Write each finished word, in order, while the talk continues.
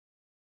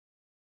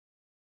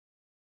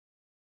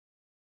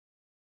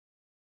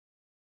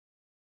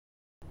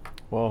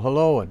Well,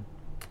 hello and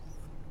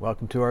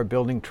welcome to our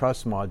Building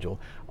Trust module.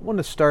 I want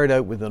to start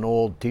out with an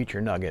old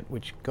teacher nugget,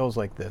 which goes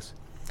like this.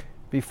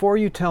 Before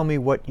you tell me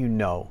what you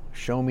know,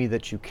 show me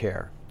that you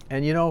care.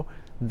 And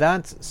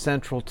that's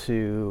central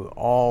to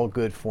all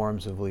good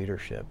forms of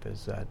leadership,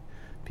 is that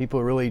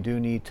people really do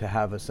need to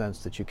have a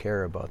sense that you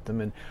care about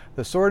them. And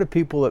the sort of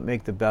people that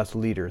make the best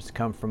leaders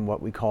come from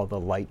what we call the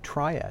light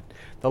triad.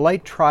 The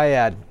light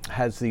triad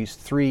has these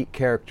three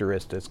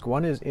characteristics.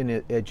 One is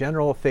in a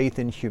general faith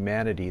in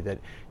humanity, that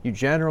you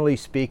generally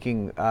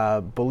speaking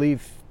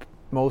believe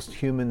most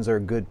humans are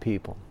good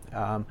people.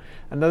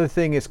 Another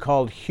thing is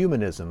called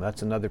humanism.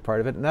 That's another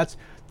part of it, and that's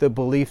the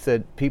belief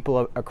that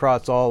people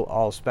across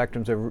all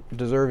spectrums are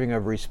deserving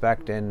of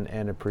respect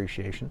and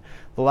appreciation.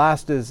 The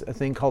last is a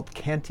thing called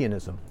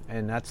Kantianism,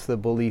 and that's the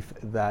belief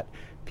that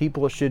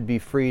people should be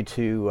free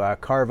to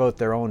carve out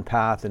their own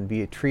path and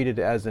be treated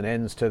as an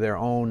ends to their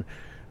own,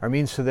 or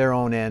means to their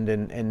own end,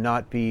 and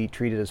not be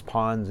treated as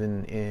pawns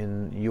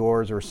in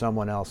yours or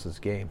someone else's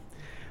game.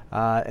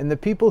 And the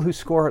people who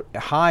score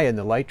high in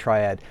the light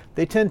triad,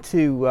 they tend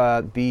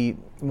to be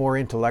more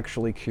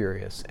intellectually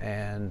curious,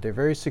 and they're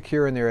very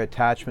secure in their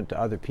attachment to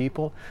other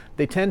people.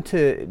 They tend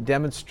to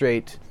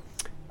demonstrate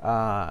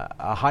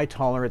a high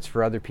tolerance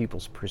for other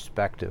people's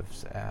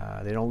perspectives.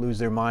 They don't lose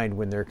their mind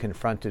when they're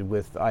confronted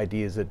with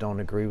ideas that don't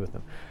agree with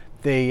them.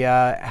 They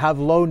have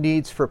low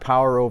needs for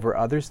power over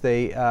others.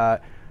 They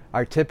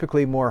are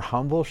typically more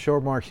humble,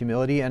 show more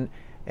humility,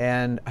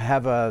 and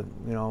have a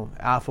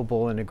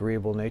affable and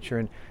agreeable nature,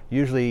 and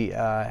usually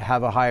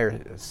have a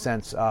higher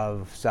sense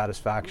of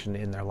satisfaction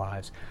in their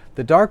lives.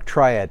 The dark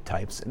triad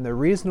types, and the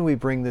reason we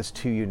bring this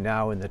to you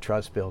now in the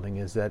trust building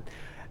is that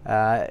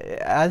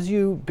as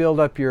you build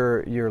up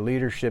your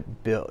leadership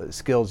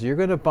skills, you're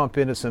going to bump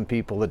into some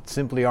people that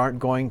simply aren't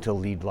going to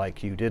lead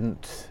like you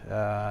didn't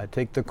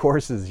take the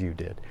courses you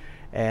did.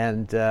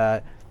 And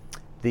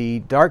the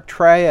dark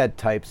triad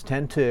types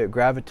tend to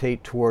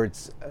gravitate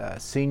towards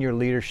senior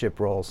leadership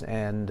roles,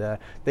 and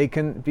they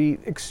can be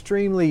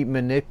extremely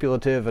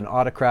manipulative and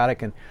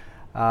autocratic, and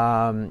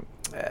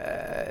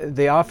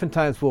they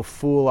oftentimes will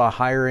fool a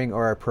hiring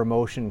or a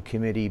promotion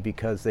committee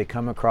because they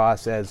come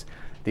across as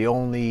the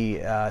only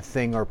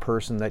thing or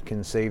person that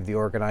can save the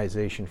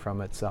organization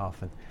from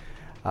itself. And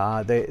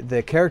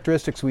the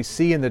characteristics we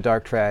see in the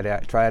dark triad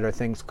are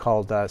things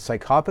called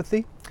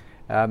psychopathy,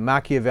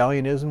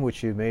 Machiavellianism,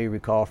 which you may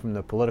recall from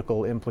the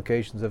political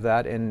implications of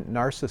that, and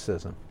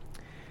narcissism.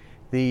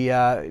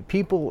 The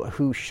people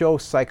who show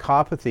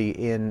psychopathy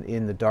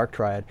in the dark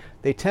triad,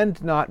 they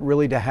tend not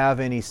really to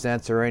have any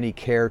sense or any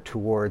care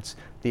towards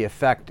the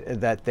effect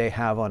that they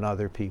have on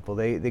other people.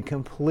 They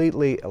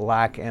completely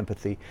lack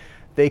empathy.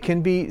 They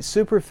can be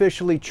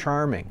superficially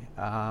charming,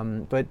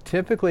 but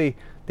typically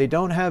they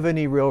don't have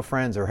any real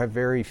friends or have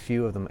very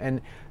few of them.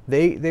 And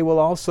they will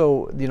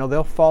also,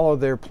 they'll follow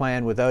their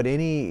plan without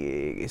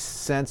any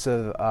sense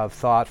of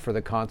thought for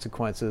the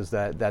consequences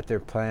that their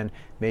plan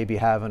may be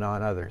having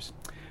on others.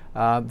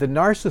 The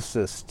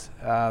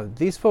narcissist,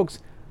 these folks,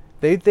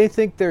 they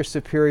think they're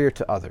superior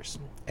to others,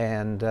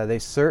 and they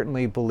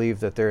certainly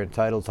believe that they're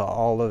entitled to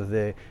all of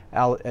the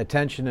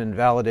attention and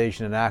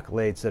validation and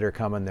accolades that are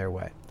coming their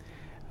way.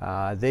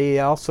 They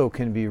also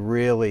can be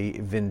really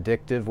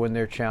vindictive when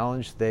they're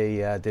challenged.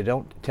 They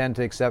don't tend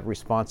to accept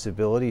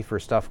responsibility for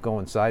stuff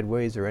going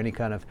sideways or any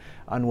kind of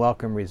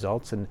unwelcome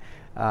results, and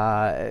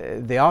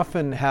they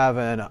often have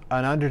an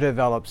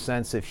underdeveloped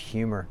sense of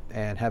humor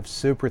and have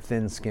super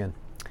thin skin.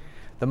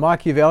 The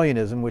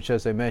Machiavellianism, which,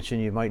 as I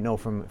mentioned, you might know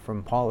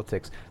from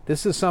politics,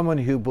 this is someone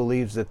who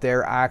believes that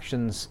their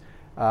actions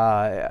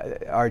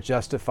are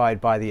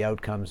justified by the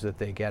outcomes that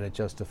they get. It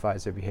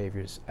justifies their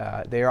behaviors.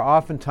 They are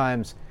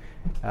oftentimes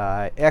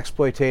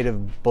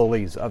exploitative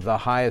bullies of the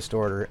highest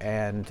order,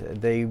 and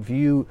they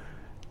view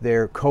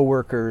their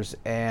coworkers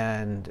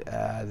and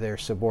their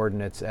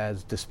subordinates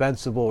as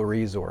dispensable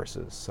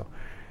resources. So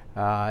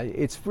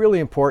it's really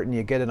important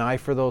you get an eye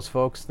for those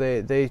folks.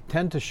 They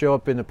tend to show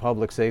up in the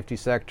public safety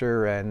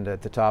sector and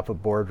at the top of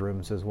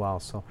boardrooms as well.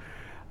 So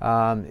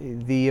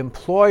the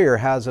employer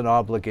has an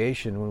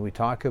obligation when we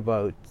talk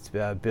about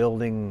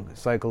building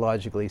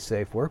psychologically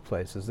safe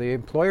workplaces. The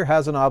employer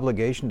has an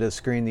obligation to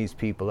screen these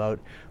people out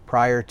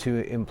prior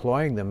to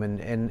employing them.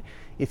 And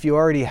if you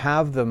already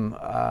have them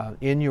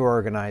in your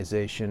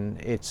organization,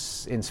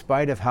 it's, in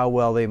spite of how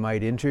well they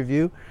might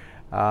interview,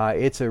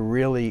 it's a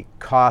really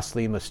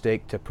costly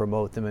mistake to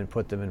promote them and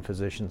put them in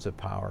positions of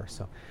power.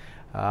 So,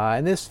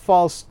 and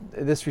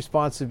this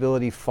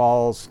responsibility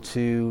falls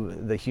to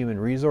the human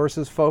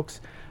resources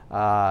folks,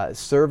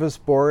 service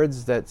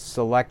boards that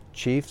select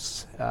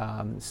chiefs,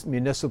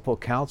 municipal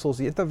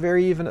councils, at the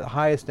very even at the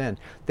highest end.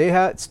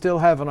 They still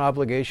have an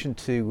obligation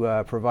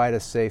to provide a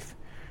safe,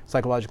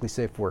 psychologically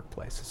safe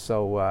workplace.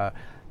 So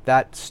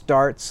that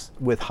starts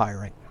with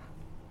hiring.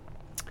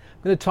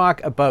 I'm going to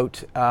talk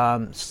about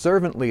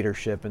servant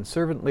leadership, and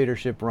servant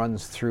leadership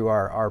runs through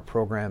our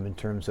program in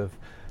terms of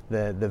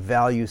the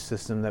value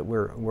system that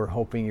we're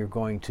hoping you're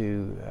going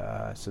to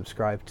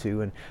subscribe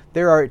to. And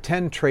there are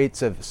 10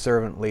 traits of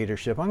servant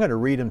leadership. I'm going to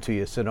read them to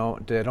you so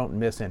don't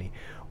miss any.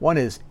 One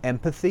is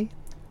empathy.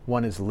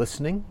 One is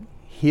listening,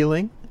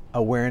 healing,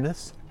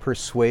 awareness,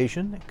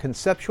 persuasion,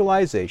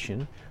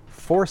 conceptualization,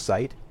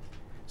 foresight,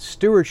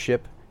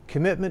 stewardship,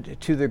 commitment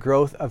to the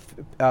growth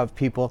of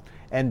people,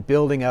 and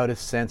building out a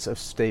sense of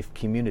safe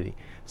community.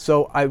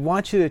 So I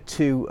want you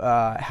to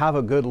have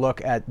a good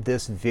look at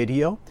this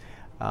video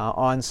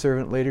on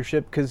servant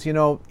leadership, because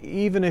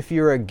even if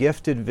you're a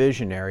gifted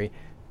visionary,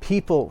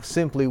 people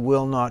simply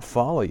will not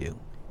follow you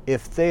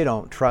if they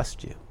don't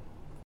trust you.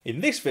 In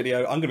this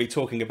video, I'm going to be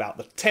talking about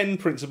the 10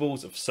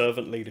 principles of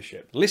servant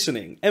leadership.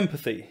 Listening,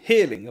 empathy,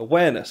 healing,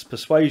 awareness,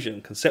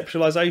 persuasion,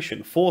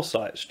 conceptualization,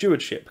 foresight,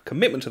 stewardship,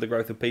 commitment to the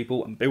growth of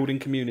people, and building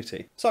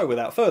community. So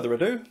without further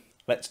ado,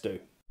 let's do.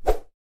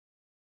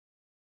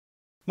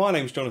 My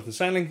name's Jonathan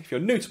Sandling. If you're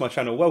new to my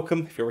channel,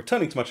 welcome. If you're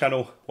returning to my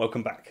channel,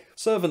 welcome back.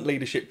 Servant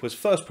leadership was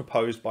first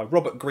proposed by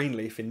Robert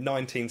Greenleaf in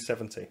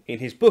 1970 in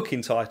his book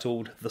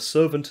entitled The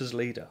Servant as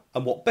Leader.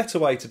 And what better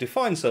way to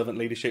define servant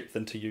leadership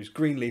than to use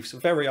Greenleaf's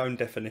very own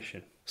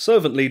definition?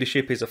 Servant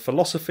leadership is a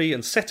philosophy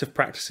and set of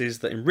practices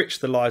that enrich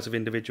the lives of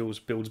individuals,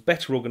 builds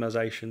better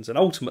organisations, and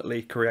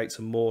ultimately creates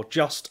a more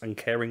just and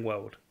caring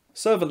world.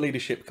 Servant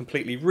leadership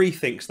completely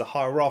rethinks the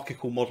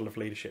hierarchical model of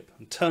leadership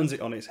and turns it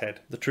on its head.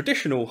 The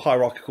traditional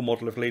hierarchical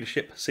model of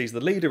leadership sees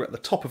the leader at the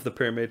top of the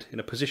pyramid in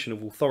a position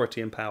of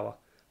authority and power,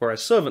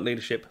 whereas servant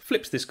leadership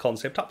flips this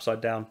concept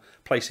upside down,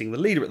 placing the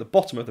leader at the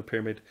bottom of the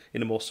pyramid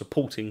in a more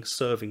supporting,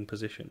 serving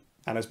position.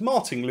 And as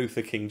Martin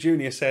Luther King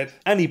Jr. said,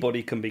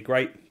 anybody can be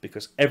great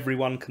because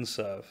everyone can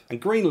serve. And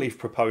Greenleaf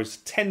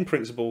proposed 10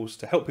 principles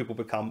to help people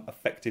become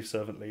effective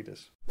servant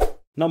leaders.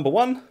 Number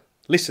 1,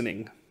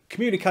 listening.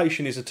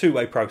 Communication is a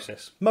two-way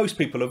process. Most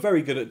people are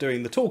very good at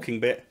doing the talking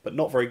bit, but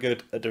not very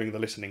good at doing the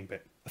listening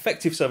bit.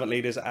 Effective servant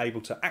leaders are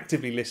able to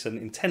actively listen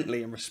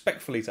intently and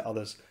respectfully to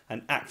others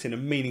and act in a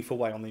meaningful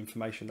way on the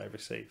information they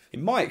receive.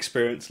 In my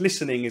experience,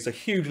 listening is a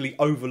hugely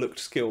overlooked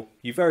skill.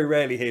 You very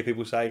rarely hear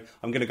people say,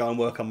 I'm going to go and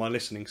work on my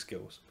listening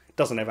skills. It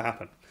doesn't ever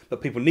happen. But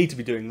people need to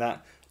be doing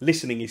that.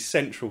 Listening is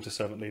central to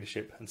servant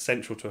leadership and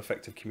central to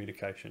effective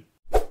communication.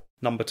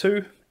 Number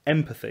 2,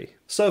 empathy.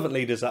 Servant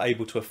leaders are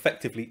able to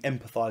effectively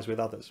empathise with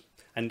others.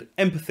 And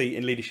empathy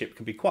in leadership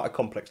can be quite a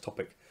complex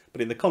topic,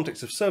 but in the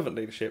context of servant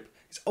leadership,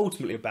 it's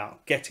ultimately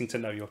about getting to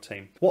know your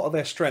team. What are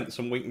their strengths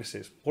and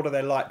weaknesses? What are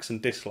their likes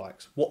and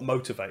dislikes? What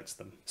motivates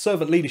them?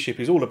 Servant leadership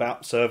is all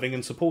about serving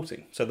and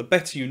supporting. So the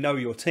better you know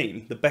your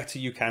team, the better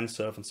you can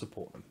serve and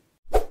support them.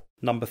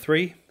 Number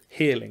 3,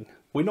 healing.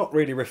 We're not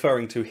really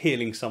referring to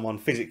healing someone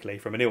physically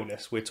from an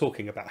illness, we're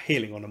talking about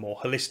healing on a more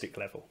holistic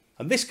level.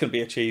 And this can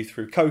be achieved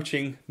through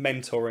coaching,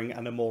 mentoring,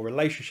 and a more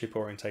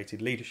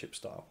relationship-orientated leadership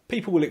style.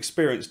 People will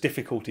experience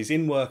difficulties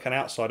in work and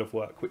outside of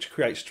work, which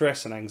create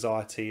stress and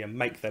anxiety and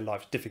make their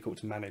lives difficult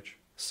to manage.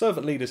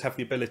 Servant leaders have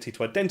the ability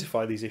to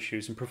identify these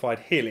issues and provide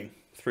healing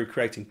through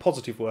creating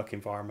positive work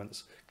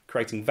environments,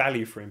 creating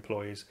value for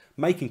employees,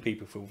 making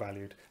people feel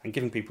valued, and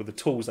giving people the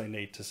tools they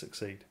need to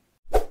succeed.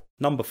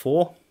 Number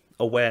 4,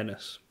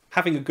 awareness.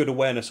 Having a good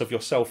awareness of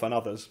yourself and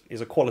others is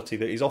a quality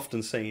that is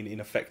often seen in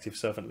effective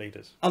servant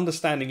leaders.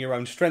 Understanding your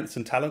own strengths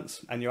and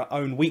talents and your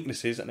own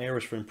weaknesses and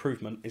areas for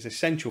improvement is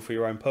essential for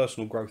your own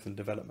personal growth and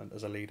development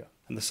as a leader.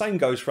 And the same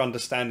goes for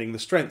understanding the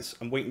strengths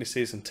and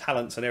weaknesses and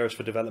talents and areas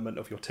for development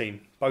of your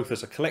team, both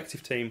as a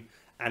collective team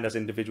and as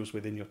individuals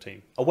within your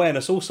team.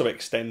 Awareness also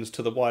extends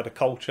to the wider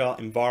culture,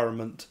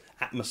 environment,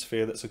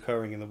 atmosphere that's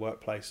occurring in the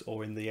workplace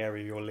or in the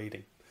area you're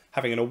leading.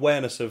 Having an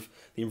awareness of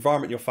the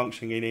environment you're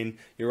functioning in,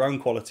 your own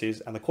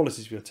qualities and the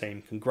qualities of your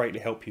team can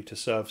greatly help you to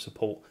serve,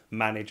 support,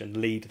 manage and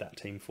lead that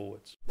team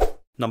forwards.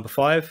 Number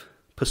 5,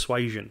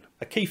 persuasion.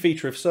 A key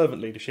feature of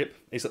servant leadership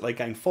is that they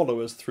gain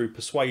followers through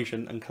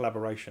persuasion and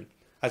collaboration,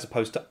 as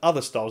opposed to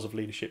other styles of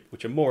leadership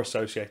which are more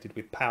associated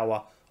with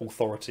power,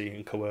 authority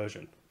and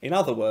coercion. In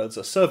other words,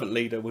 a servant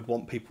leader would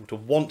want people to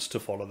want to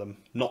follow them,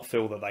 not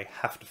feel that they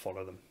have to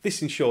follow them.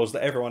 This ensures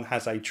that everyone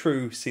has a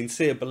true,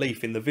 sincere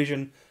belief in the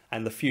vision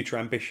and the future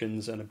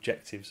ambitions and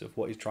objectives of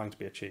what is trying to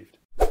be achieved.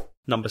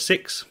 Number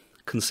 6,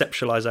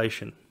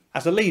 conceptualization.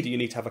 As a leader, you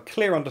need to have a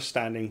clear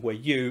understanding where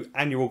you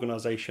and your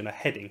organisation are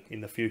heading in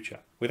the future.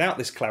 Without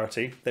this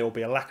clarity, there will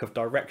be a lack of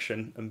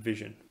direction and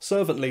vision.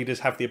 Servant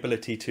leaders have the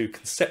ability to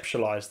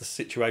conceptualise the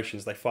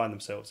situations they find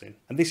themselves in,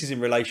 and this is in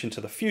relation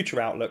to the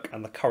future outlook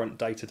and the current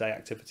day-to-day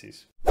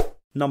activities.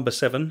 Number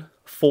 7,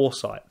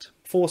 foresight.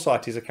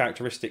 Foresight is a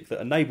characteristic that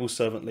enables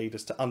servant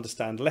leaders to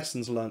understand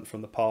lessons learnt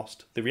from the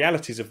past, the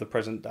realities of the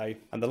present day,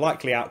 and the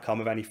likely outcome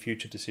of any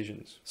future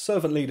decisions.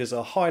 Servant leaders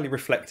are highly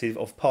reflective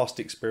of past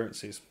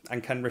experiences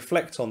and can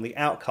reflect on the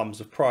outcomes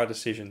of prior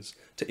decisions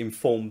to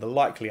inform the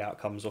likely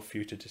outcomes of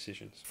future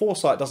decisions.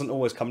 Foresight doesn't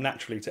always come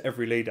naturally to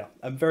every leader,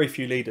 and very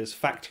few leaders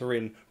factor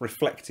in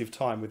reflective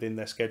time within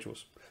their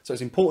schedules. So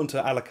it's important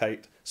to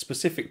allocate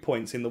specific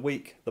points in the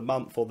week, the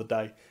month, or the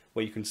day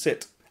where you can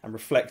sit and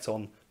reflect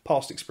on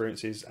past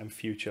experiences and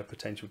future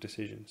potential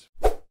decisions.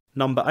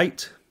 Number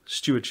 8,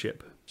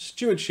 stewardship.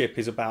 Stewardship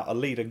is about a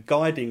leader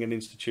guiding an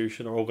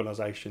institution or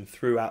organisation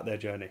throughout their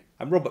journey.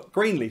 And Robert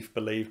Greenleaf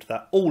believed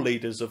that all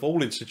leaders of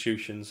all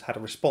institutions had a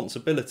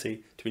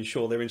responsibility to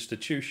ensure their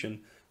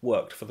institution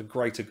worked for the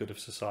greater good of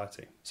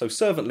society. So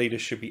servant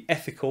leaders should be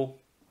ethical,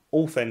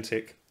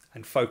 authentic,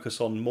 and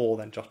focus on more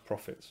than just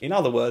profits. In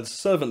other words,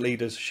 servant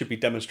leaders should be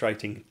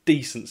demonstrating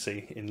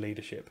decency in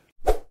leadership.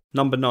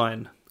 Number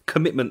 9.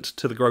 Commitment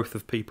to the growth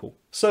of people.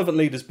 Servant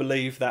leaders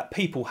believe that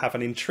people have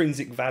an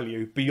intrinsic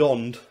value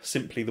beyond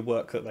simply the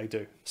work that they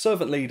do.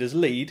 Servant leaders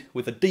lead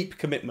with a deep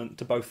commitment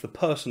to both the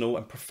personal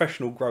and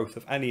professional growth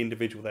of any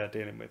individual they are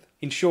dealing with.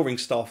 Ensuring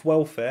staff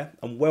welfare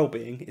and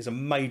well-being is a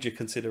major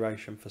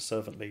consideration for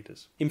servant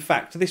leaders. In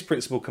fact, this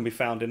principle can be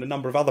found in a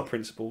number of other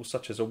principles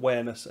such as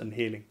awareness and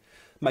healing,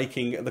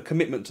 making the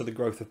commitment to the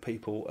growth of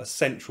people a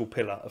central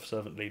pillar of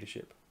servant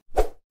leadership.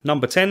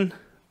 Number 10.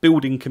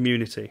 Building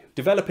community.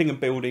 Developing and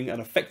building an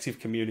effective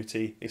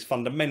community is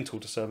fundamental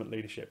to servant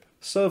leadership.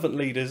 Servant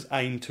leaders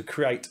aim to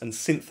create and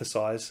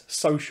synthesise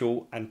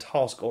social and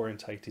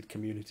task-orientated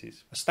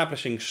communities.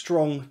 Establishing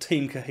strong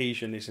team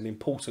cohesion is an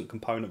important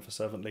component for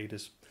servant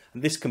leaders,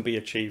 and this can be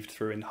achieved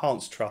through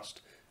enhanced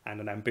trust and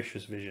an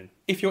ambitious vision.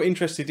 If you're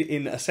interested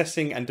in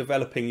assessing and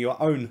developing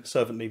your own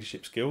servant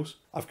leadership skills,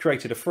 I've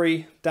created a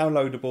free,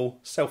 downloadable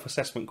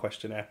self-assessment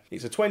questionnaire.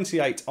 It's a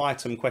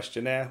 28-item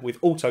questionnaire with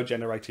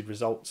auto-generated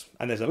results,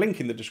 and there's a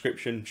link in the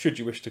description should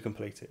you wish to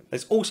complete it.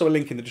 There's also a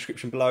link in the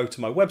description below to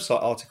my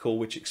website article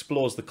which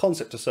explores the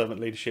concept of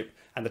servant leadership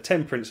and the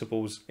 10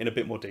 principles in a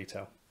bit more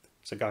detail.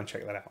 So go and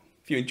check that out.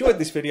 If you enjoyed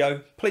this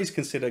video, please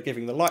consider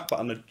giving the like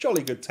button a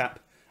jolly good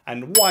tap,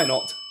 and why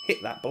not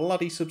hit that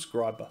bloody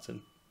subscribe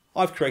button.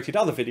 I've created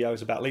other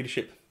videos about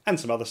leadership and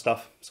some other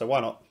stuff, so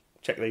why not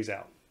check these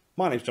out.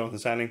 My name's Jonathan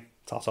Sandling.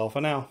 Ta-ta for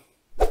now.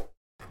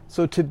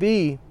 So to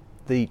be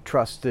the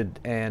trusted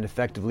and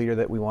effective leader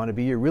that we want to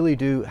be, you really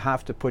do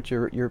have to put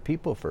your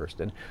people first,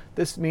 and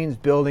this means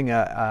building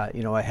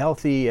a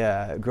healthy,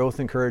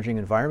 growth-encouraging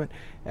environment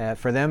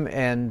for them,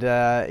 and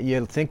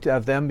you think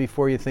of them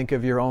before you think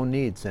of your own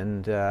needs.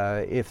 And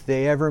if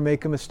they ever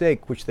make a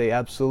mistake, which they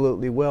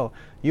absolutely will,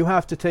 you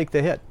have to take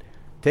the hit.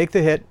 Take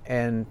the hit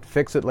and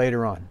fix it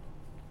later on.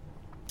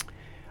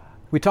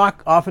 We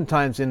talk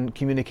oftentimes in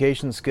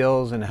communication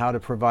skills and how to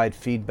provide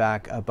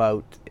feedback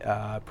about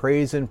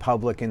praise in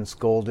public and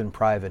scold in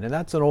private. And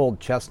that's an old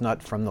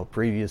chestnut from the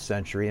previous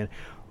century. And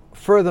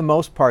for the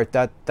most part,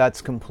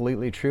 that's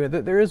completely true.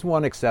 There is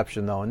one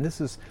exception, though, and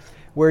this is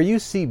where you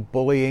see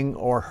bullying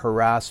or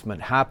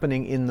harassment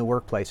happening in the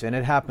workplace, and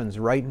it happens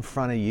right in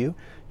front of you.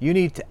 You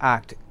need to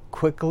act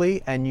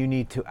quickly and you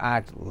need to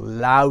act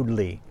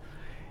loudly.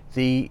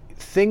 The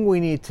thing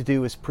we need to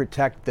do is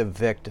protect the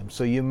victim.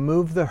 So you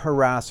move the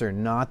harasser,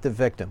 not the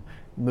victim.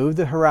 Move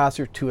the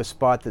harasser to a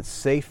spot that's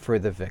safe for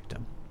the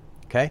victim.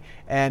 Okay?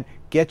 And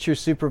get your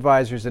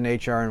supervisors and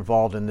HR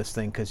involved in this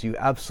thing, because you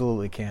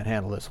absolutely can't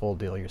handle this whole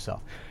deal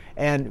yourself.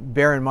 And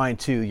bear in mind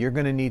too, you're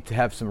going to need to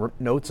have some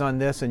notes on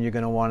this, and you're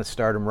going to want to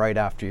start them right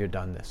after you're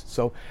done this.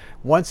 So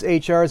once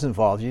HR is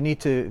involved, you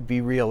need to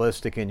be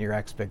realistic in your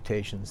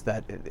expectations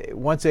that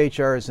once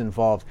HR is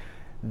involved,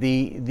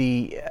 the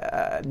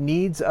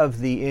needs of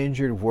the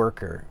injured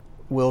worker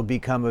will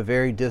become a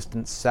very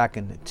distant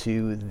second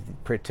to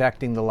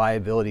protecting the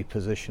liability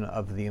position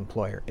of the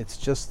employer. It's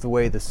just the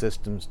way the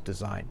system's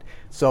designed.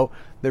 So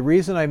the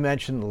reason I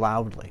mentioned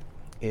loudly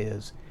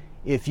is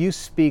if you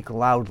speak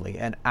loudly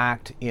and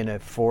act in a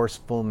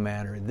forceful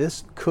manner,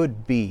 this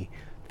could be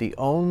the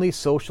only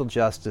social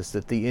justice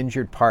that the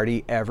injured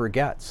party ever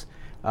gets.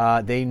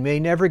 They may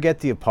never get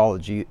the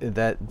apology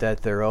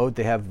that they're owed.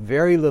 They have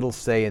very little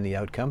say in the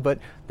outcome, but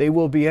they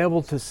will be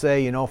able to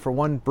say, for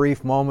one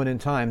brief moment in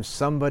time,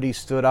 somebody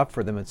stood up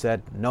for them and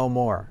said, no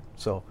more.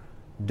 So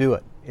do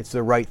it. It's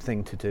the right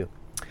thing to do.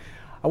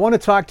 I want to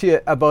talk to you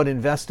about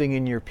investing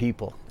in your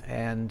people.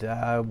 And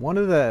one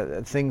of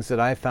the things that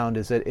I found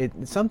is that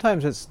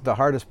sometimes it's the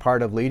hardest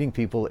part of leading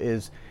people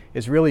is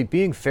really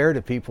being fair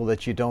to people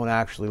that you don't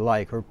actually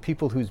like, or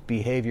people whose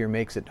behavior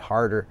makes it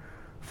harder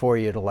for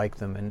you to like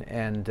them.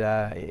 And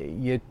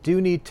you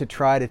do need to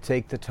try to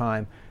take the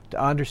time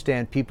to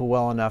understand people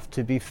well enough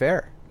to be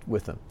fair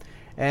with them.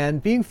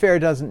 And being fair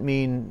doesn't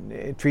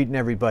mean treating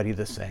everybody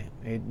the same.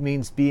 It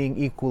means being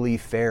equally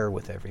fair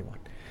with everyone.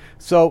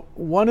 So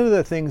one of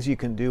the things you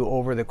can do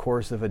over the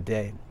course of a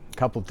day, a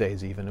couple of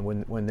days even,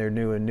 when they're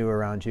new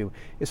around you,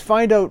 is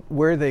find out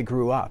where they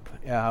grew up.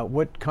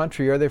 What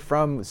country are they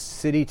from?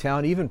 City,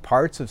 town, even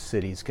parts of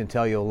cities can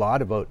tell you a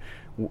lot about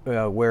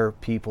where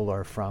people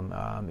are from.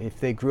 If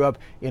they grew up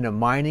in a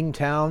mining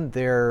town,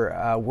 their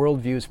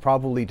worldview is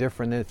probably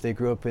different than if they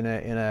grew up in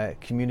a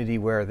community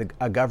where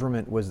a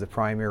government was the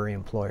primary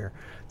employer.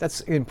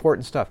 That's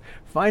important stuff.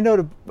 Find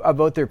out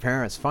about their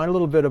parents. Find a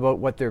little bit about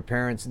what their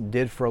parents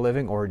did for a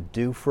living or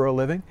do for a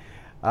living.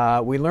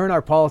 We learn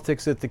our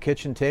politics at the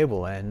kitchen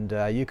table, and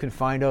you can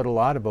find out a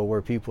lot about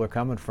where people are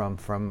coming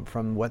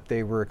from what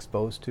they were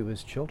exposed to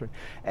as children.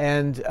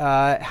 And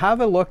have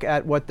a look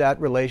at what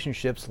that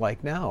relationship's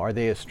like now. Are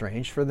they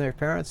estranged from their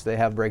parents? They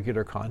have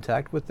regular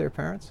contact with their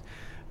parents?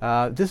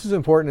 This is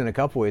important in a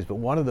couple ways, but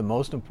one of the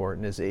most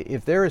important is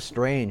if they're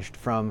estranged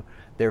from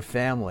their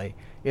family,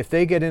 if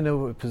they get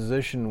into a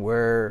position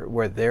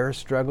where they're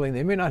struggling,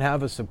 they may not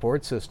have a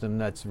support system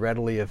that's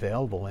readily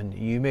available, and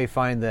you may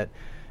find that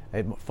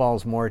it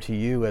falls more to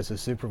you as a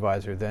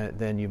supervisor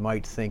than you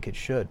might think it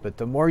should. But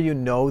the more you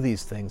know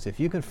these things, if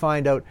you can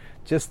find out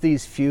just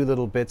these few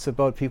little bits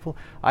about people,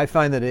 I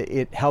find that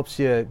it helps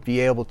you be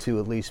able to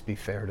at least be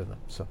fair to them.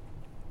 So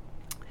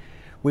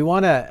we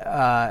want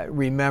to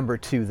remember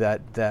too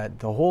that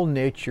the whole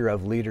nature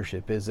of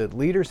leadership is that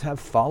leaders have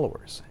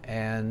followers,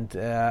 and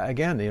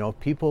again,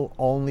 people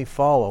only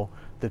follow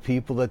the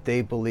people that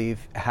they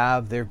believe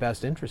have their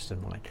best interest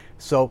in mind.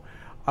 So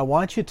I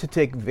want you to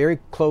take a very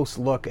close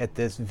look at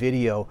this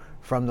video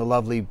from the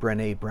lovely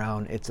Brené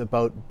Brown. It's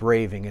about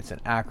braving. It's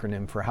an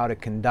acronym for how to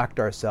conduct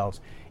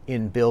ourselves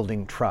in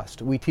building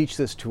trust. We teach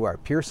this to our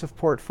peer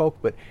support folk,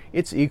 but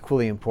it's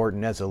equally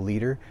important as a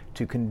leader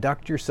to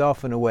conduct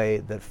yourself in a way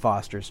that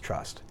fosters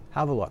trust.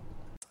 Have a look.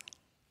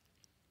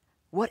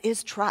 What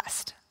is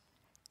trust?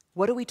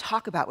 What do we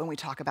talk about when we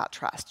talk about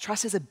trust?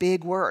 Trust is a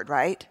big word,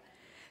 right?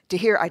 To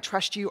hear I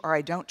trust you or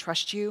I don't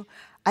trust you,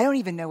 I don't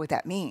even know what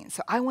that means.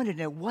 So I wanted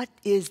to know, what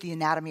is the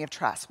anatomy of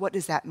trust? What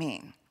does that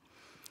mean?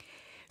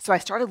 So I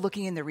started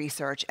looking in the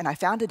research, and I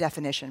found a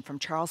definition from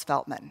Charles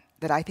Feltman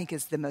that I think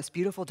is the most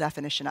beautiful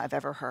definition I've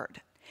ever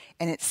heard.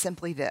 And it's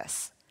simply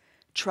this: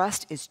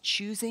 trust is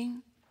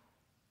choosing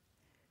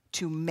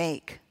to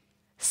make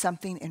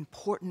something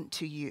important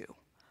to you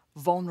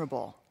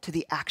vulnerable to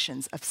the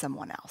actions of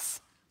someone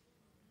else.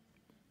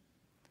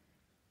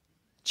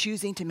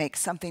 Choosing to make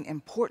something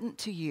important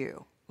to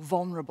you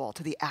vulnerable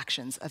to the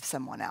actions of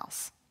someone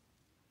else.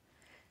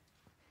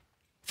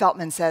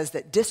 Feltman says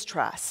that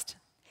distrust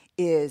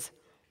is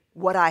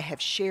what I have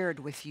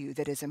shared with you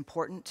that is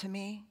important to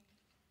me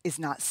is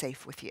not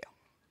safe with you.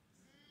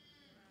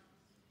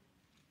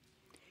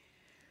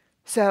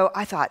 So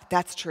I thought,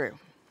 that's true.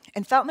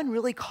 And Feltman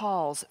really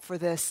calls for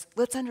this,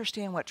 let's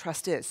understand what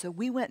trust is. So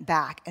we went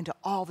back into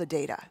all the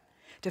data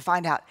to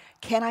find out,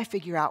 can I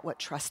figure out what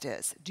trust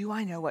is? Do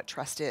I know what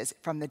trust is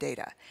from the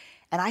data?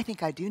 And I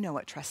think I do know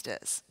what trust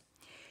is.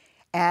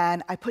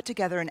 And I put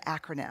together an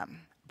acronym,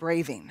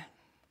 BRAVING,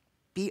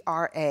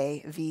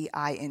 B-R-A-V-I-N-G,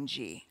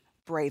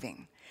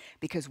 braving.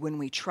 Because when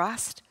we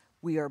trust,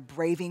 we are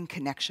braving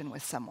connection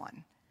with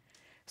someone.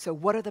 So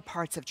what are the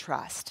parts of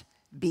trust?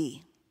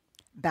 B,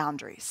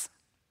 boundaries.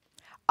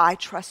 I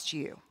trust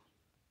you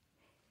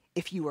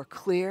if you are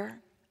clear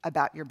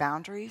about your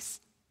boundaries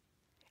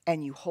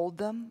and you hold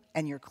them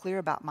and you're clear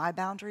about my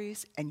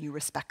boundaries and you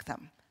respect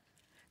them.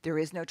 There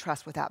is no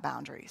trust without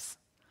boundaries.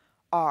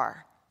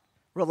 R,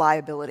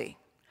 reliability.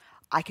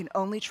 I can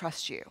only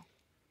trust you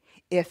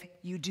if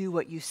you do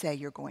what you say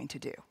you're going to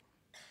do,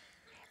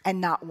 and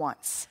not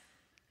once.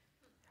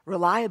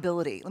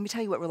 Reliability, let me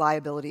tell you what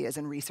reliability is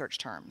in research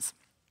terms.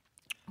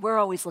 We're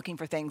always looking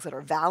for things that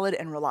are valid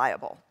and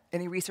reliable.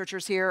 Any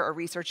researchers here or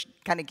research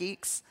kind of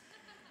geeks?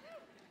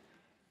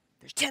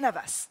 There's 10 of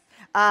us.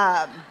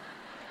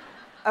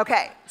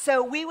 Okay,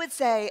 so we would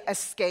say a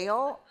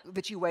scale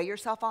that you weigh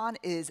yourself on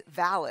is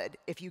valid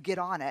if you get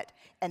on it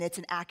and it's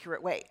an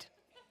accurate weight.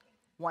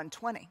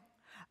 120.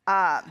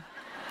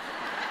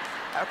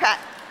 Okay.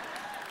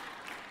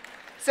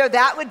 So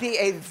that would be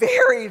a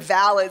very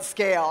valid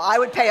scale. I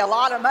would pay a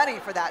lot of money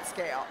for that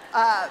scale.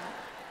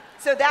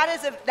 So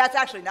that's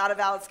actually not a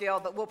valid scale,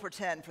 but we'll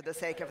pretend for the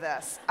sake of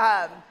this.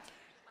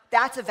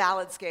 That's a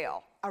valid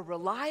scale. A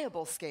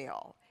reliable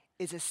scale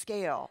is a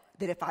scale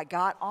that if I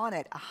got on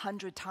it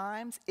 100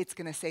 times, it's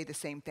going to say the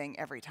same thing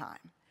every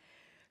time.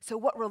 So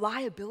what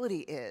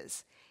reliability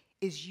is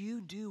you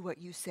do what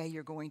you say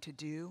you're going to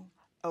do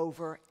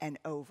over and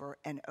over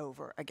and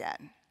over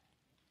again.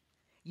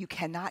 You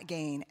cannot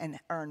gain and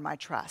earn my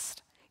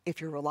trust if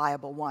you're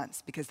reliable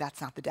once, because that's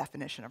not the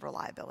definition of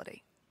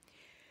reliability.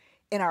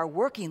 In our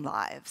working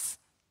lives,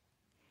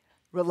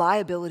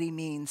 reliability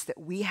means that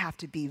we have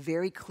to be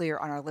very clear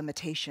on our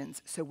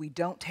limitations so we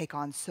don't take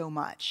on so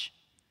much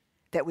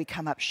that we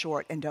come up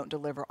short and don't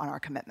deliver on our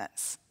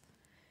commitments.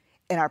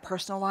 In our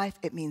personal life,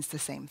 it means the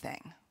same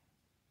thing.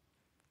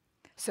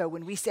 So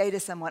when we say to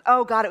someone,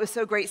 oh God, it was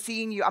so great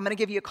seeing you, I'm gonna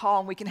give you a call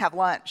and we can have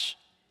lunch.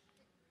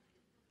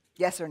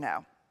 Yes or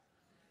no?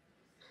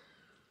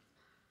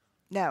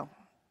 No.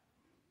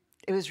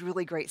 It was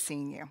really great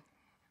seeing you.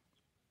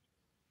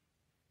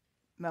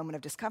 Moment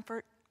of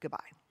discomfort, goodbye.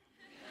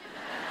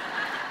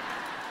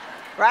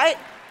 Right?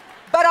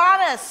 But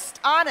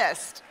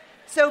honest.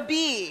 So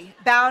B,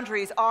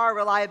 boundaries. R,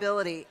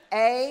 reliability.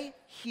 A,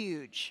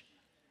 huge,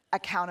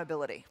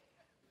 accountability.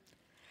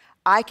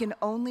 I can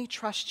only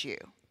trust you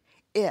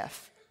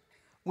if,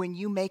 when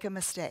you make a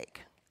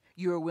mistake,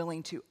 you are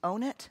willing to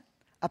own it,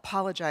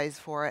 apologize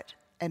for it,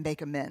 and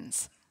make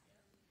amends.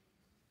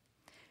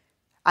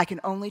 I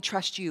can only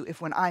trust you if,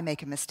 when I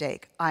make a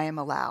mistake, I am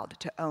allowed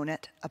to own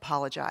it,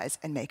 apologize,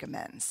 and make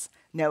amends.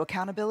 No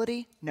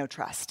accountability, no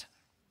trust.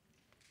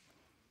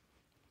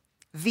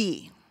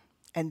 V,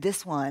 and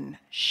this one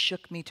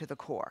shook me to the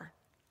core.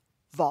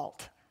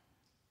 Vault.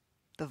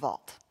 The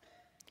vault.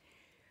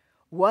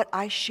 What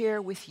I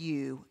share with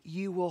you,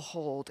 you will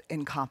hold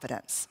in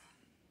confidence.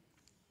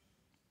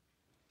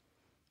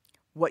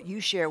 What you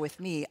share with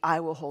me,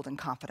 I will hold in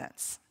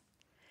confidence.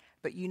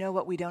 But you know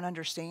what we don't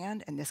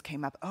understand? And this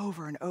came up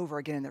over and over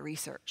again in the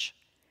research.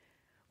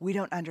 We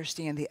don't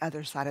understand the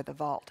other side of the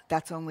vault.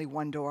 That's only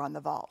one door on the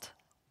vault.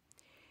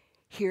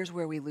 Here's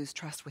where we lose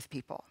trust with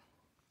people.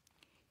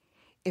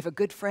 If a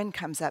good friend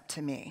comes up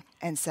to me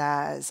and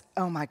says,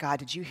 oh my God,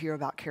 did you hear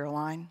about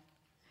Caroline?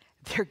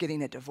 They're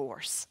getting a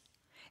divorce.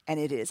 And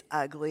it is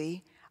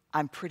ugly.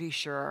 I'm pretty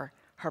sure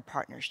her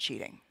partner's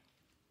cheating.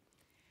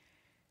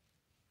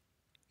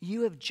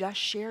 You have just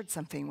shared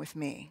something with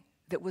me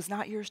that was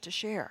not yours to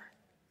share.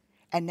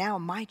 And now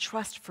my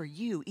trust for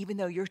you, even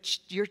though you're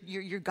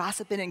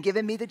gossiping and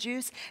giving me the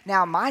juice,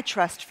 now my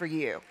trust for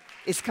you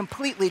is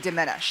completely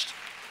diminished.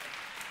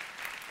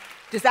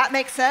 Does that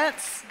make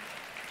sense?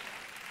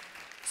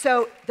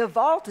 So the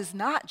vault is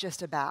not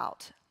just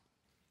about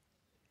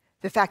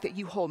the fact that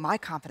you hold my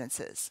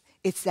confidences.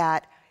 It's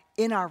that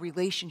in our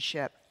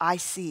relationship, I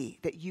see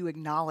that you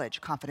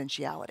acknowledge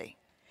confidentiality.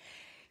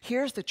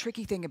 Here's the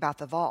tricky thing about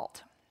the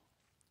vault.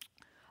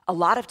 A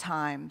lot of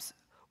times,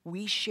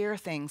 we share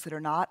things that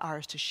are not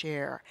ours to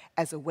share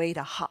as a way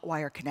to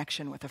hotwire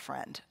connection with a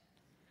friend,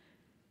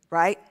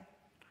 right?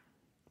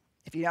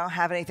 If you don't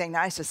have anything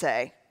nice to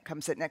say,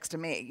 come sit next to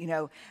me. You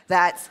know,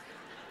 that's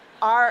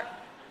our,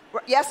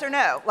 yes or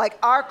no? Like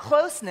our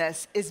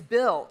closeness is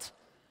built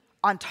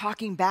on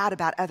talking bad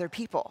about other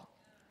people.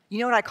 You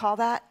know what I call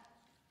that?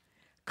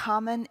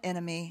 Common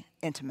enemy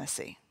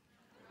intimacy.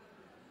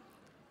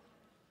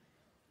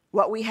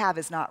 What we have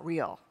is not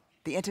real.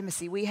 The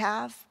intimacy we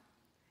have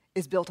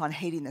is built on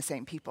hating the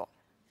same people.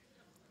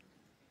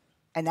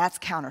 And that's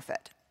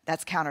counterfeit.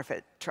 That's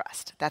counterfeit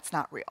trust. That's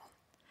not real.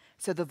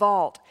 So the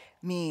vault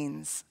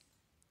means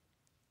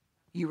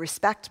you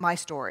respect my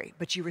story,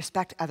 but you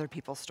respect other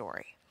people's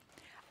story.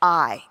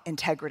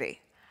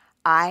 Integrity.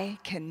 I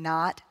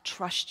cannot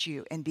trust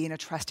you and be in a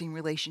trusting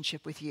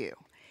relationship with you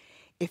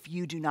if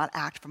you do not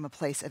act from a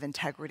place of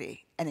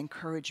integrity and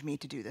encourage me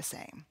to do the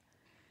same.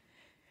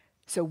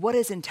 So what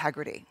is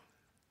integrity?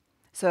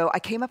 So I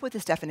came up with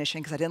this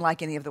definition because I didn't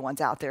like any of the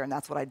ones out there, and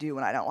that's what I do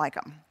when I don't like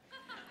them.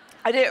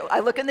 I do.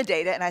 I look in the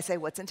data and I say,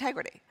 what's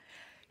integrity?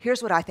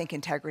 Here's what I think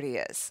integrity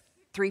is.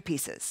 3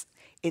 pieces.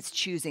 It's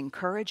choosing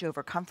courage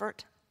over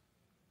comfort,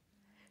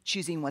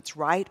 choosing what's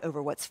right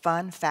over what's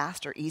fun,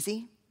 fast, or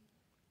easy,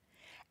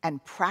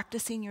 and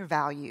practicing your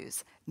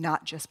values,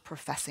 not just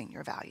professing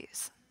your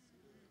values.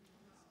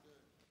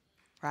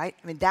 Right?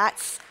 I mean,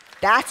 that's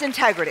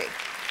integrity.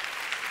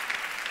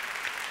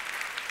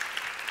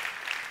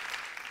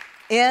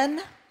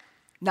 In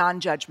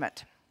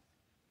non-judgment,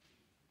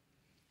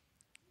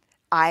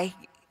 I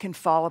can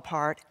fall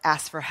apart,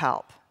 ask for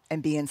help,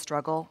 and be in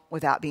struggle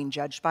without being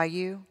judged by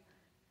you.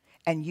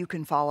 And you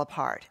can fall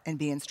apart and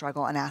be in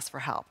struggle and ask for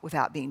help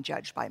without being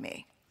judged by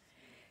me.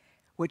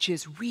 Which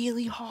is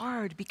really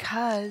hard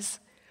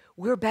because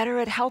we're better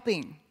at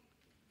helping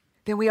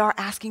than we are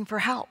asking for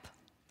help.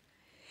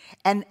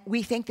 And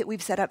we think that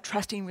we've set up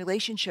trusting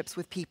relationships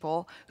with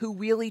people who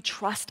really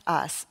trust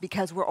us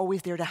because we're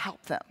always there to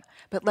help them.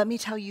 But let me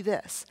tell you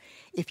this,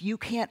 if you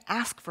can't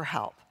ask for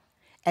help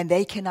and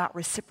they cannot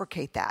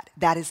reciprocate that,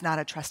 that is not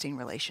a trusting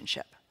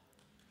relationship.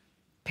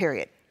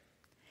 Period.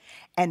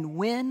 And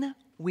when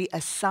we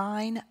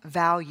assign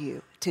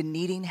value to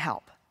needing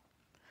help,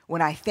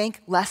 when I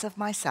think less of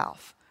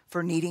myself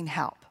for needing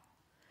help,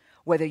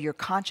 whether you're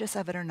conscious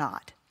of it or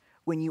not,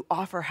 when you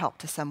offer help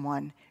to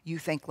someone, you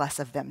think less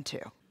of them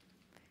too.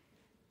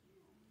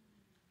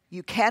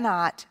 You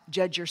cannot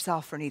judge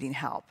yourself for needing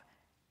help,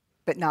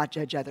 but not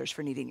judge others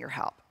for needing your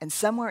help. And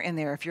somewhere in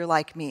there, if you're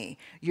like me,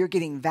 you're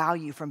getting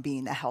value from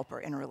being the helper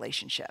in a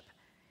relationship.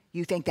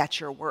 You think that's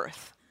your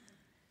worth.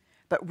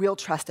 But real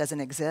trust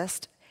doesn't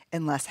exist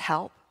unless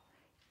help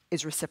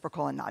is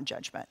reciprocal and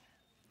non-judgment.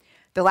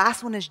 The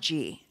last one is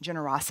G,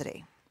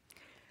 generosity.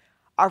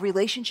 Our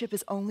relationship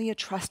is only a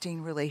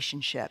trusting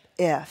relationship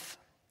if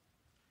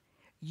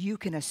you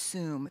can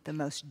assume the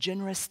most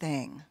generous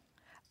thing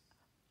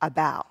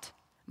about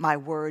my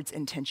words,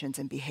 intentions,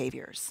 and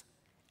behaviors,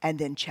 and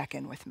then check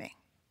in with me.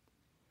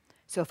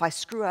 So if I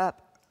screw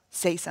up,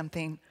 say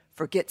something,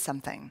 forget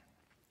something,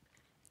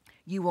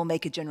 you will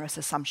make a generous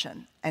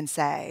assumption and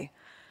say,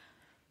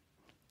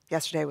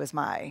 yesterday was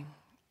my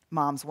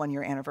mom's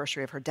 1-year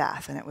anniversary of her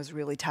death, and it was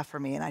really tough for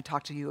me, and I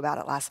talked to you about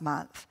it last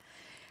month.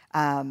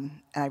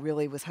 And I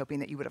really was hoping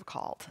that you would have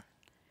called.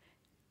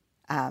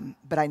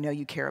 But I know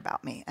you care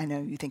about me. I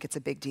know you think it's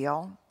a big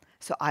deal,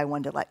 so I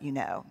wanted to let you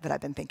know that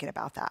I've been thinking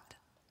about that.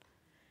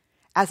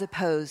 As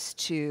opposed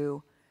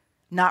to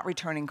not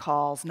returning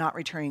calls, not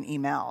returning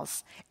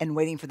emails, and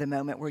waiting for the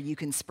moment where you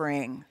can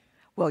spring,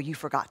 well, you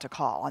forgot to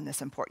call on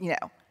this important,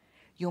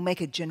 you'll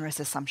make a generous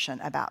assumption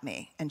about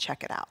me and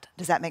check it out.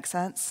 Does that make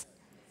sense?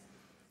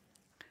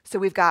 So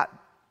we've got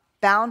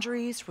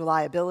boundaries,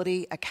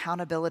 reliability,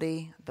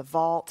 accountability, the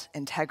vault,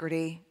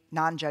 integrity,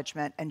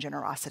 non-judgment, and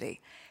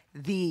generosity.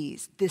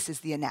 This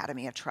is the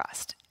anatomy of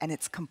trust, and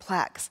it's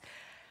complex.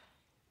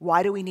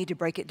 Why do we need to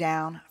break it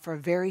down? For a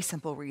very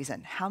simple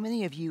reason. How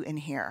many of you in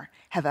here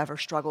have ever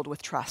struggled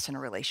with trust in a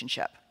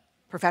relationship,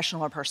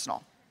 professional or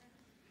personal?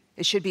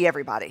 It should be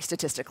everybody,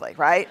 statistically,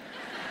 right?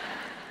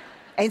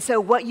 And so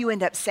what you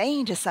end up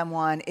saying to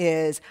someone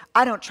is,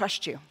 I don't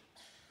trust you.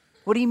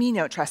 What do you mean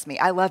you don't trust me?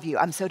 I love you.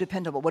 I'm so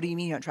dependable. What do you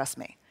mean you don't trust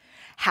me?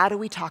 How do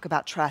we talk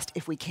about trust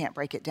if we can't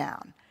break it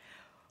down?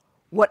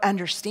 What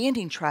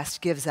understanding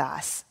trust gives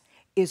us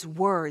is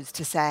words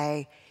to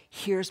say,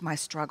 here's my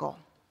struggle.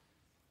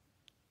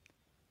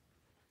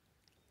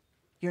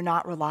 You're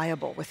not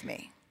reliable with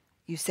me.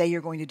 You say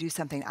you're going to do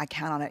something, I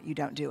count on it, you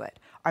don't do it.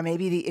 Or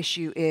maybe the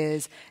issue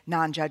is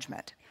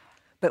non-judgment.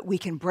 But we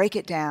can break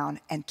it down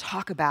and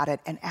talk about it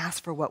and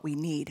ask for what we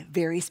need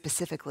very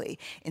specifically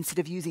instead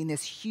of using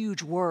this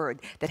huge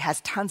word that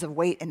has tons of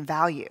weight and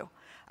value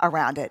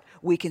around it.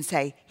 We can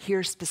say,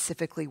 here's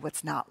specifically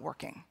what's not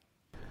working.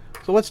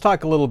 So let's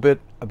talk a little bit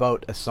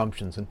about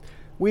assumptions. And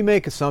we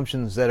make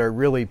assumptions that are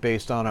really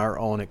based on our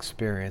own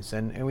experience.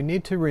 And we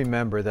need to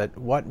remember that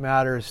what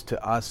matters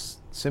to us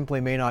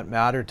simply may not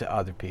matter to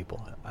other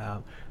people.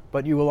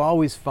 But you will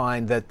always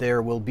find that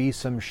there will be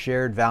some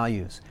shared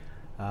values.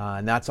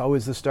 And that's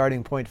always the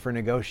starting point for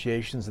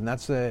negotiations, and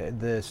that's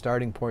the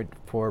starting point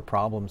for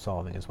problem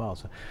solving as well.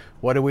 So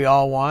what do we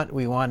all want?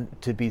 We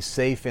want to be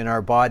safe in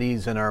our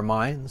bodies and our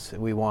minds.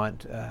 We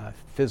want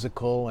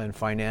physical and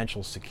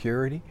financial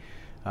security.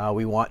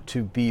 We want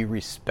to be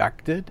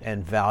respected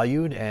and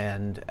valued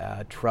and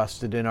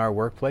trusted in our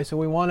workplace, and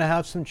we want to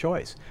have some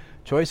choice.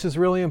 Choice is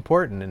really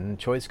important, and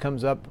choice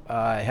comes up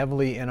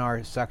heavily in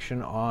our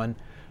section on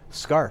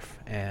SCARF,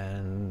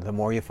 and the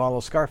more you follow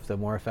SCARF, the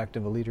more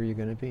effective a leader you're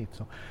going to be.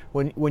 So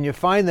when you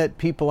find that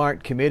people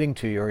aren't committing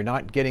to you or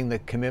not getting the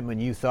commitment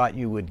you thought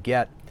you would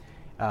get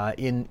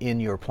in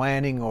your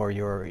planning or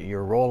your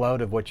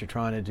rollout of what you're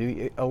trying to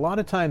do, a lot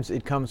of times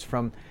it comes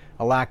from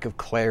a lack of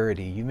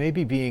clarity. You may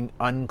be being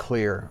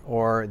unclear,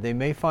 or they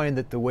may find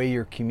that the way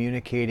you're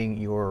communicating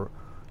your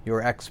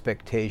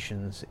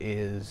expectations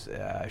is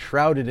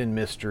shrouded in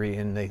mystery,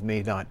 and they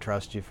may not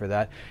trust you for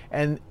that.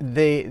 And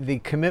the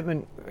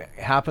commitment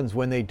happens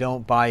when they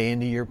don't buy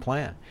into your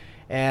plan.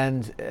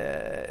 And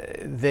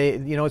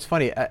it's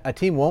funny, a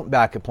team won't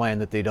back a plan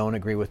that they don't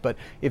agree with, but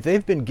if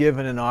they've been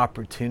given an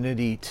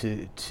opportunity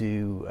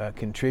to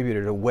contribute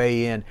or to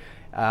weigh in,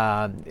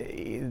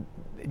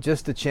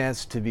 just a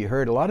chance to be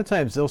heard, a lot of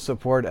times they'll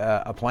support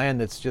a plan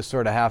that's just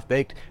sort of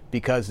half-baked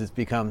because it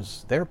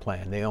becomes their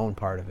plan. They own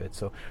part of it.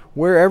 So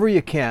wherever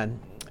you can,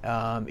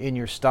 in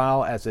your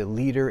style as a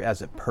leader,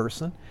 as a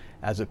person,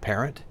 as a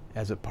parent,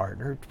 as a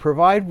partner,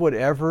 provide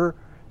whatever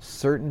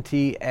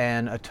certainty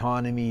and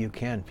autonomy you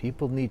can.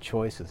 People need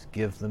choices.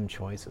 Give them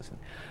choices. And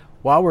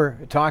while we're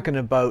talking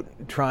about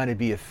trying to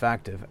be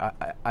effective,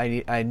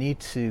 I need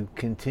to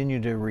continue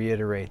to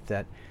reiterate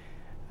that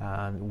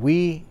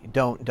we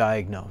don't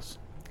diagnose.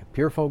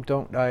 Peer folk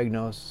don't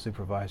diagnose,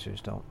 supervisors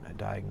don't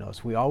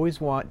diagnose. We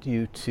always want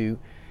you to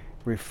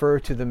refer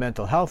to the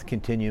mental health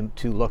continuum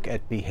to look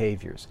at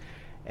behaviors.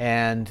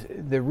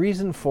 And the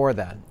reason for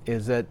that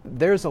is that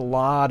there's a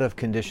lot of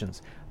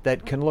conditions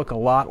that can look a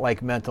lot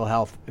like mental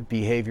health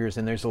behaviors,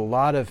 and there's a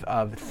lot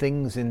of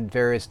things in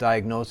various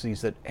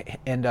diagnoses that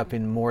end up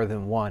in more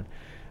than one.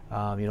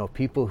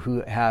 People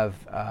who have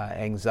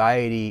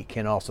anxiety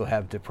can also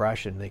have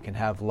depression. They can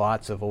have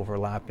lots of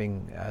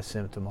overlapping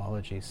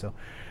symptomology. So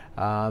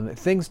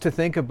things to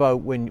think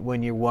about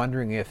when you're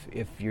wondering if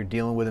you're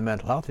dealing with a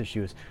mental health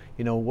issue is,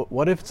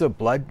 what if it's a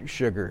blood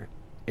sugar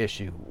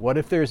issue? What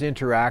if there's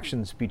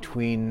interactions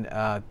between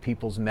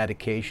people's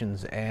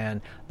medications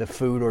and the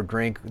food or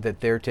drink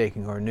that they're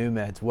taking or new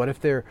meds? What if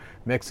they're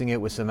mixing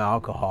it with some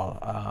alcohol?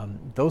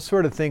 Those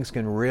sort of things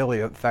can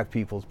really affect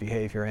people's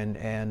behavior,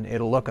 and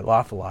it'll look an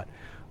awful lot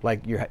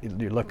like you're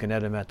looking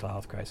at a mental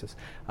health crisis.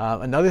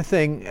 Another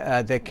thing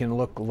that can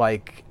look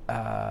like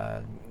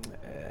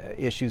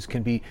issues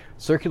can be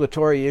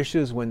circulatory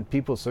issues when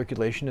people's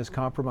circulation is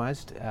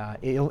compromised.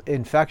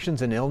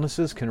 Infections and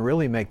illnesses can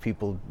really make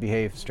people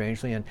behave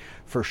strangely, and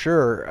for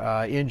sure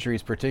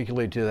injuries,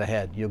 particularly to the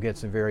head. You'll get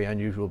some very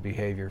unusual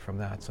behavior from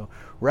that. So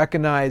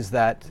recognize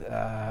that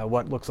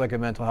what looks like a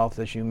mental health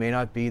issue may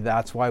not be.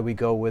 That's why we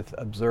go with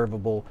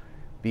observable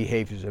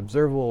behaviors.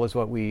 Observable is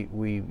what we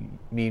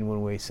mean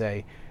when we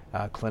say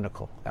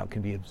clinical. That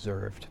can be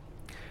observed.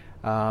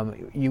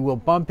 You will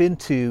bump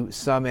into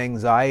some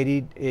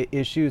anxiety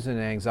issues and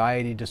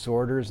anxiety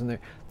disorders, and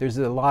there's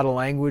a lot of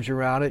language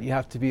around it. You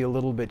have to be a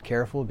little bit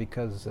careful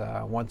because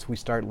once we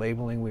start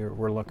labeling,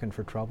 we're looking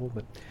for trouble.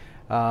 But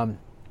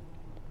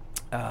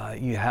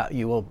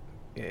you will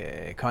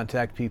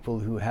contact people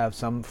who have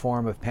some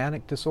form of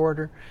panic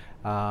disorder,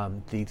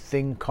 the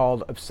thing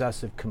called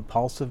obsessive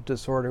compulsive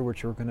disorder,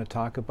 which we're going to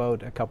talk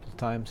about a couple of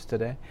times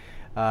today.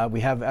 We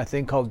have a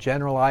thing called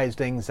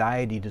generalized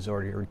anxiety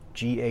disorder, or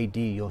GAD.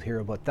 You'll hear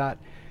about that.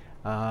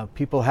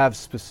 People have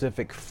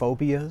specific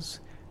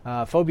phobias.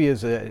 Phobia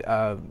is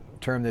a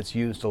term that's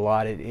used a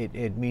lot.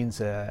 It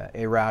means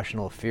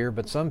irrational fear,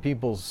 but some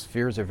people's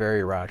fears are very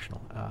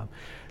irrational.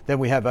 Then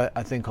we have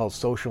a thing called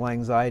social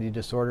anxiety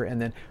disorder, and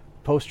then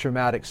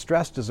post-traumatic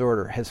stress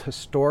disorder has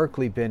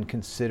historically been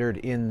considered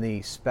in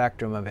the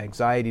spectrum of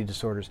anxiety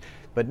disorders,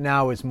 but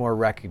now is more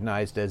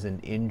recognized as an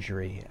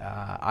injury.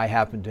 I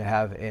happen to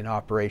have an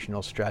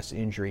operational stress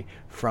injury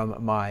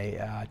from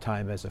my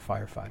time as a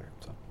firefighter.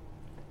 So.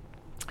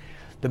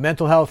 The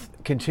mental health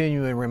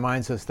continuum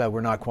reminds us that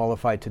we're not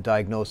qualified to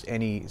diagnose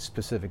any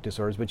specific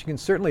disorders, but you can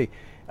certainly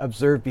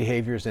observe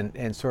behaviors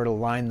and sort of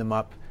line them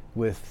up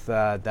with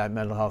that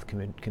mental health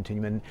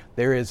continuum. And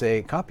there is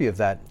a copy of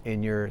that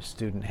in your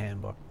student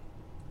handbook.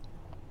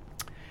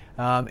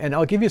 And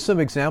I'll give you some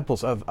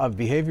examples of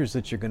behaviors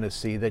that you're going to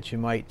see that you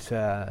might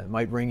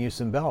ring you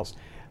some bells.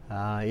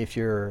 If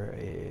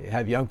you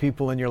have young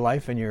people in your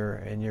life and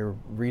you're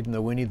reading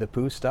the Winnie the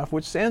Pooh stuff,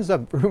 which stands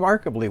up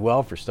remarkably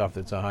well for stuff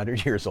that's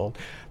 100 years old,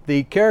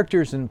 the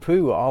characters in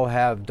Pooh all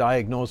have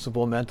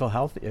diagnosable mental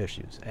health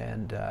issues.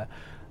 And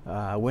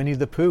Winnie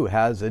the Pooh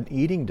has an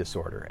eating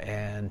disorder,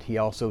 and he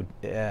also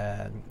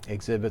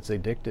exhibits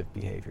addictive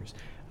behaviors.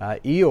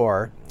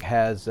 Eeyore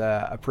has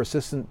a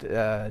persistent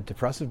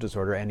depressive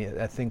disorder and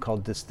a thing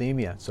called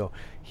dysthymia. So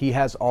he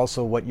has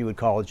also what you would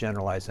call a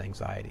generalized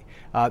anxiety.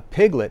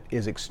 Piglet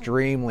is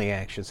extremely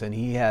anxious and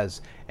he has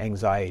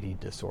anxiety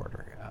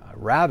disorder.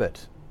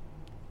 Rabbit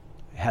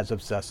has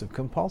obsessive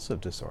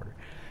compulsive disorder.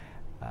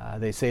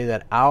 They say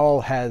that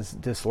Owl has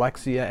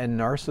dyslexia and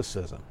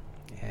narcissism.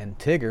 And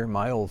Tigger,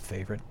 my old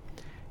favorite,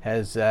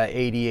 has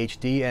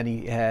ADHD and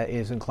he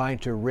is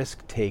inclined to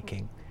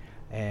risk-taking.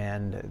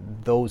 And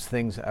those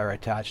things are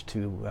attached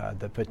to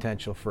the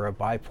potential for a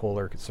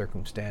bipolar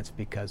circumstance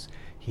because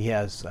he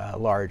has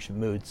large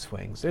mood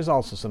swings. There's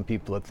also some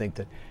people that think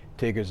that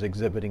Tigger's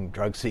exhibiting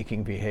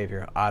drug-seeking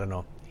behavior. I don't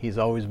know. He's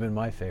always been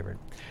my favorite.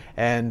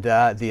 And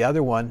the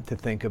other one to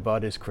think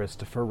about is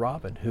Christopher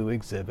Robin, who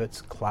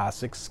exhibits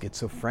classic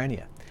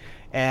schizophrenia.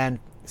 And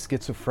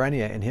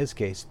schizophrenia in his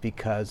case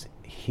because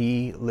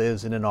he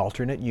lives in an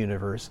alternate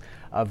universe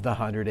of the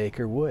 100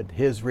 Acre Wood.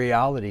 His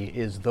reality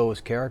is those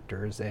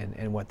characters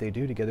and what they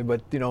do together.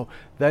 But, you know,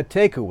 that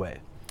takeaway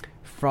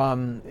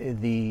from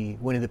the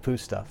Winnie the Pooh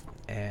stuff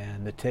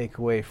and the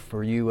takeaway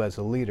for you as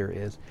a leader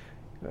is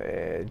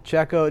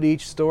check out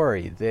each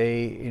story.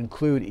 They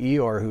include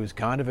Eeyore, who's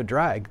kind of a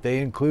drag. They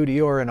include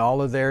Eeyore in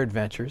all of their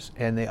adventures,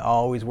 and they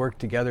always work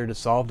together to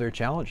solve their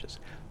challenges.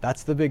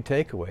 That's the big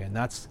takeaway, and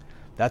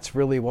that's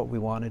really what we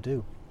want to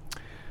do.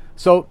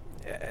 So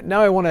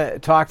now I want to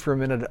talk for a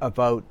minute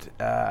about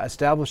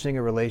establishing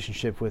a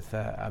relationship with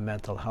a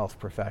mental health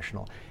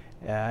professional.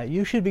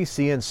 You should be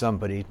seeing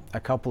somebody a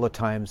couple of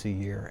times a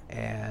year,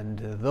 and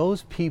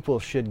those people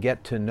should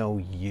get to know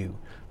you.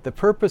 The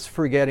purpose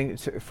for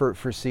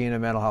seeing a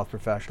mental health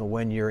professional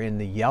when you're in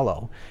the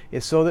yellow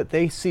is so that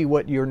they see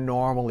what you're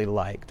normally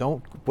like.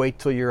 Don't wait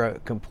till you're a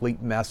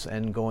complete mess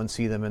and go and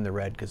see them in the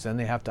red, because then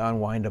they have to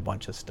unwind a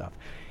bunch of stuff.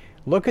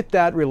 Look at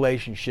that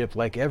relationship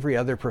like every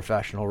other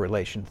professional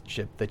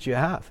relationship that you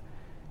have,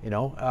 you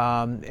know,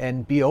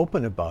 and be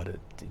open about it.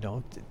 You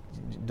know,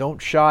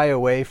 don't shy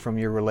away from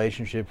your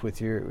relationship with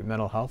your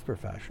mental health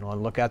professional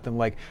and look at them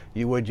like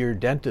you would your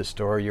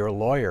dentist or your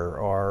lawyer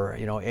or,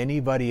 you know,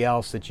 anybody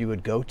else that you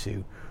would go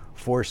to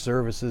for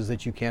services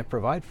that you can't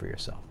provide for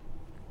yourself.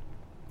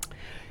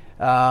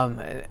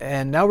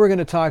 And now we're going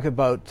to talk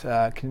about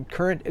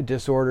concurrent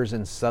disorders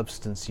and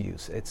substance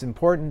use. It's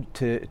important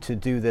to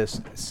do this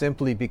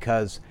simply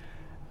because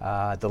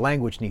the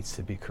language needs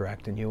to be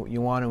correct, and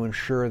you want to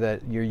ensure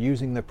that you're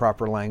using the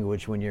proper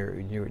language when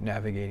you're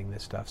navigating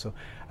this stuff. So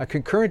a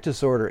concurrent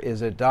disorder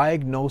is a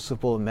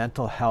diagnosable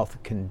mental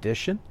health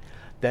condition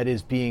that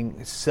is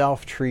being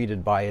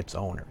self-treated by its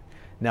owner.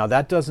 Now,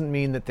 that doesn't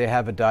mean that they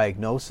have a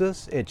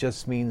diagnosis. It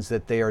just means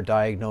that they are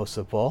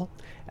diagnosable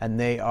and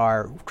they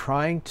are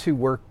trying to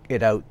work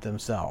it out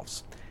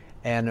themselves.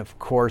 And of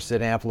course,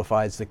 it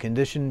amplifies the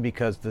condition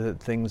because the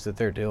things that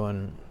they're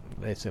doing,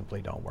 they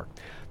simply don't work.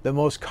 The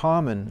most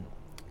common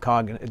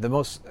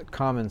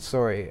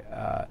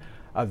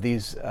of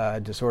these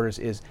disorders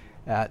is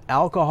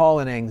alcohol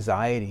and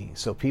anxiety.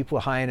 So people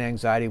high in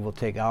anxiety will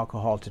take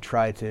alcohol to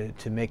try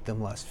to make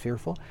them less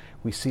fearful.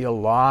 We see a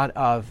lot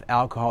of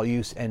alcohol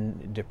use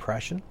and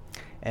depression.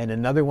 And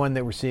another one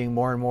that we're seeing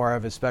more and more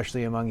of,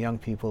 especially among young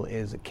people,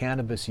 is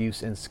cannabis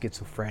use and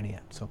schizophrenia.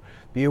 So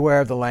be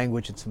aware of the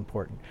language, it's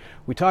important.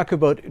 We talk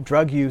about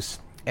drug use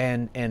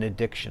and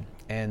addiction.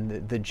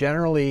 And the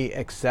generally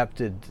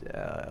accepted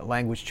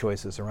language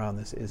choices around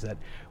this is that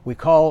we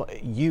call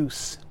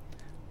use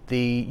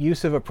the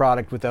use of a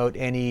product without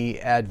any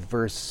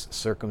adverse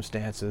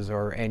circumstances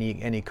or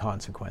any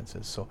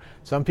consequences. So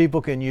some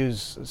people can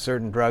use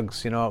certain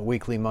drugs, you know,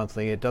 weekly,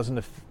 monthly. It doesn't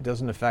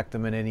affect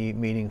them in any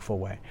meaningful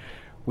way.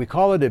 We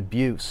call it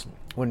abuse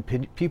when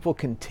people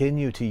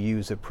continue to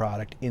use a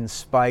product in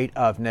spite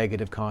of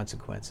negative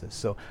consequences.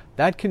 So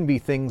that can be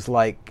things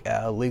like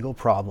legal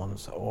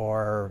problems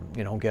or,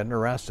 you know, getting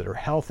arrested or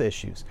health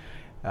issues,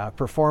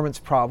 performance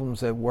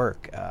problems at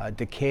work,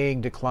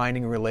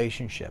 declining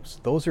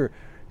relationships.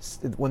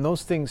 When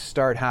those things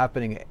start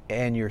happening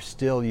and you're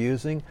still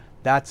using,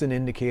 that's an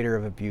indicator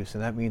of abuse,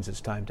 and that means it's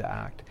time to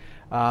act.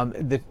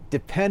 The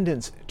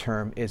dependence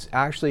term is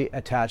actually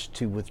attached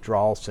to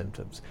withdrawal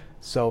symptoms.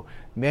 So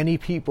many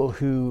people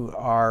who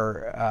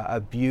are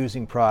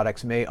abusing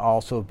products may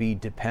also be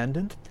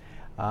dependent,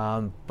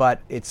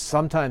 but it's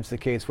sometimes the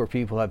case where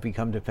people have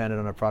become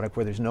dependent on a product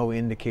where there's no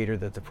indicator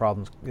that the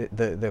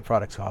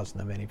product's causing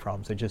them any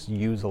problems. They just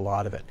use a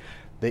lot of it.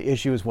 The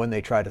issue is when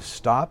they try to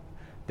stop,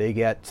 they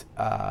get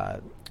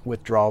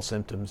withdrawal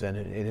symptoms, and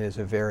it is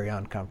a very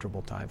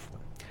uncomfortable time for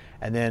them.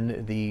 And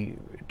then the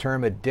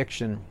term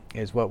addiction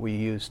is what we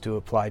use to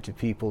apply to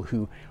people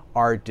who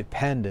are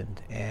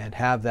dependent and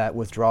have that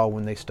withdrawal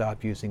when they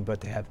stop using, but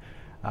they have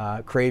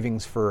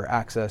cravings for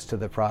access to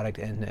the product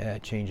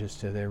and changes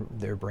to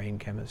their brain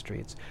chemistry.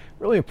 It's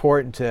really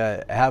important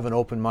to have an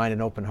open mind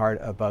and open heart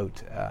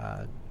about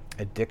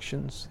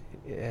addictions.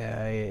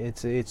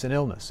 It's an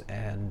illness,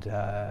 and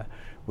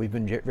we've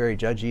been very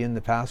judgy in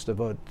the past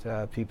about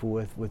people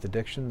with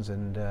addictions,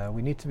 and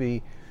we need to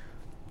be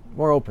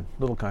more open, a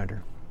little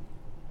kinder.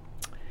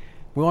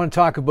 We want to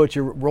talk about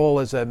your role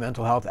as a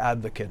mental health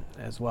advocate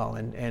as well,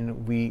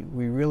 and we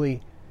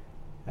really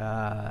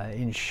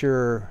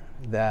ensure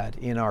that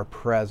in our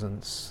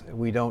presence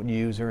we don't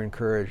use or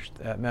encourage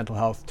mental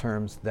health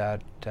terms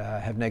that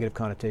have negative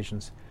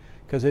connotations,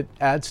 because it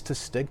adds to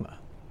stigma.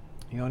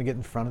 You want to get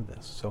in front of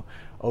this. So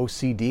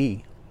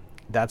OCD,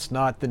 that's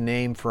not the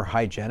name for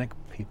hygienic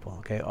people.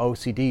 Okay,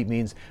 OCD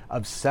means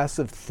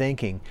obsessive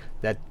thinking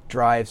that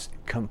drives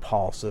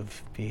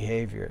compulsive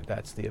behavior.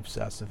 That's the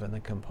obsessive and the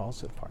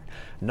compulsive part.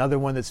 Another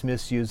one that's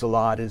misused a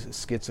lot is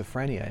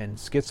schizophrenia, and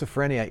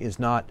schizophrenia is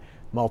not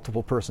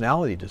multiple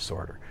personality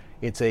disorder.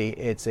 It's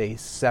a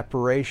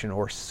separation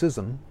or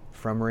schism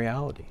from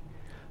reality.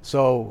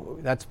 So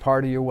that's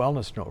part of your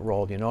wellness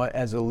role. You know,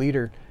 as a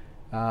leader,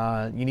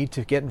 you need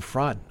to get in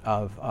front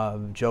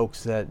of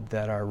jokes that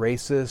are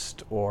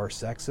racist or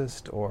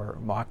sexist or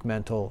mock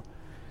mental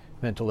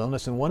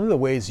illness. And one of the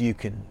ways you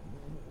can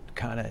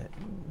kind of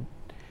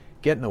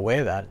get in the way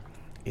of that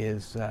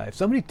is if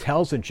somebody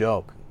tells a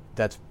joke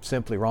that's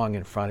simply wrong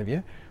in front of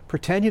you,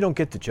 pretend you don't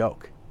get the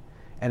joke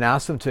and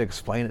ask them to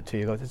explain it to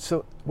you. Go,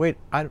 so wait,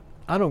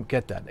 I don't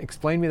get that.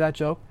 Explain me that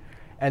joke.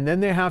 And then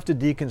they have to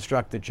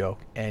deconstruct the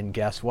joke, and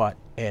guess what?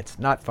 It's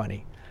not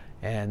funny.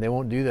 And they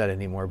won't do that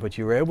anymore. But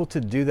you were able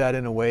to do that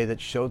in a way that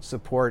showed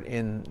support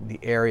in the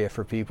area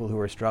for people who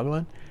are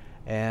struggling.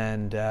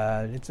 And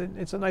it's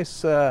a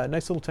nice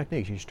little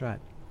technique. You should try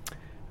it.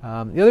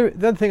 The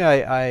other thing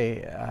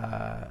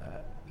I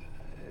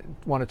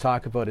want to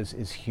talk about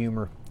is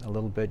humor a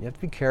little bit. You have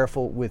to be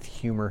careful with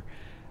humor.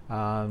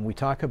 We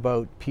talk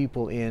about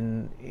people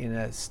in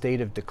a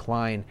state of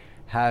decline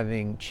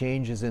having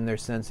changes in their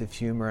sense of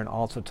humor and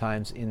also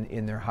times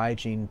in their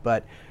hygiene.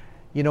 But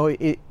you know,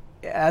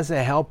 as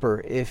a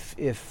helper, if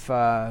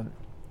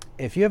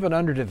you have an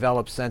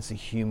underdeveloped sense of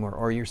humor,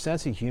 or your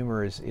sense of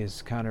humor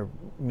is kind of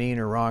mean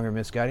or wrong or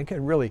misguided, it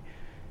can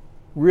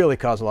really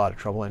cause a lot of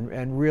trouble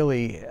and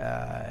really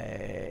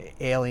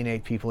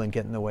alienate people and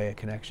get in the way of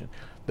connection.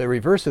 The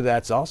reverse of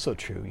that's also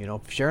true. You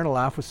know, sharing a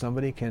laugh with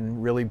somebody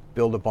can really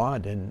build a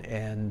bond,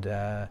 and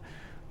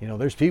you know,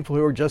 there's people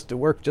who are just at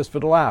work just for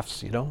the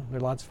laughs. You know, there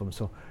are lots of them.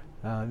 So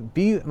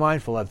be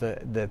mindful of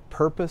the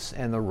purpose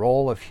and the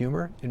role of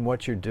humor in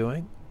what you're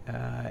doing.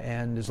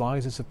 And as long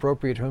as it's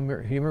appropriate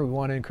humor, we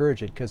want to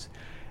encourage it, because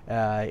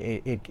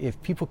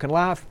if people can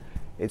laugh,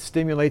 it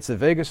stimulates the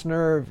vagus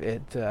nerve,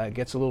 it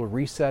gets a little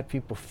reset,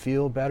 people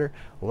feel better.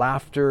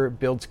 Laughter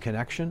builds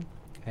connection,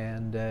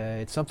 and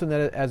it's something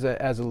that as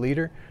a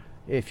leader,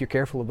 if you're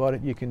careful about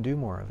it, you can do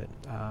more of it.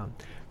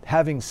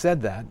 Having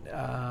said that,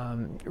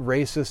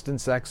 racist and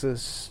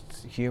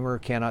sexist humor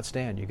cannot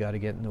stand. You got to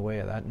get in the way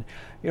of that. And,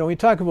 you know, we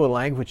talk about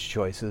language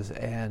choices,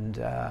 and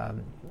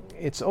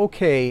it's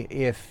okay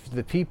if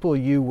the people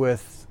you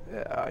with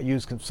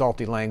use some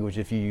salty language.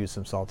 If you use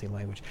some salty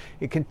language,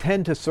 it can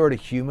tend to sort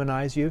of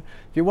humanize you.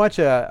 If you watch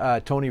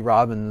a Tony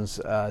Robbins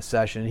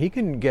session, he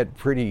can get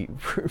pretty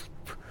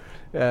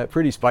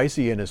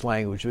spicy in his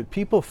language, but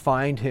people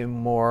find him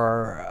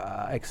more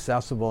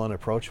accessible and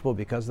approachable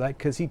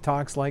because he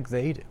talks like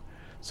they do.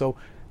 So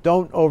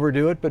don't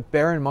overdo it, but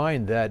bear in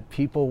mind that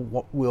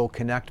people will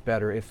connect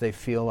better if they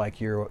feel like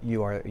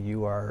you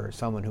are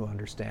someone who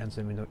understands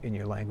them in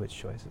your language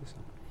choices.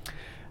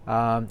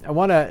 I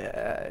want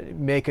to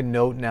make a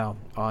note now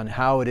on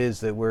how it is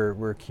that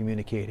we're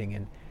communicating,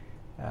 and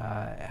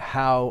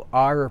how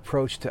our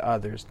approach to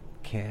others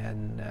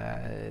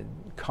can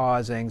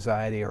cause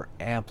anxiety or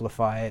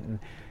amplify it,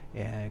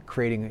 and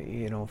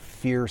creating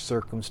fear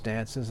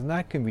circumstances. And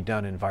that can be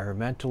done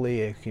environmentally.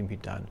 It can be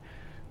done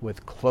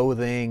with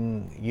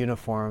clothing,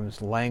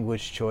 uniforms,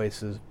 language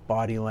choices,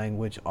 body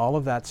language, all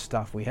of that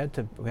stuff. We have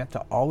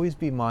to always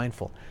be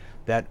mindful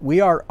that we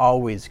are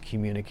always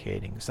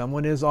communicating.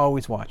 Someone is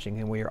always watching,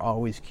 and we are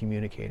always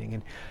communicating.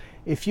 And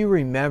if you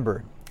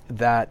remember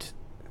that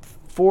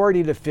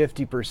 40 to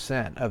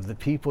 50% of the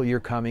people you're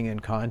coming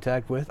in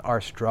contact with are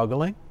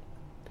struggling,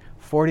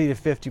 40 to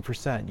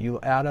 50%. You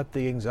add up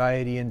the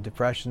anxiety and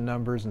depression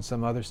numbers and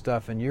some other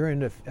stuff, and you're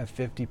in a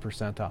 50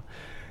 percentile.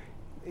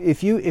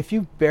 if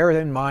you bear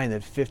in mind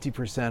that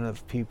 50%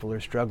 of people are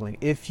struggling,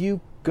 if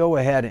you go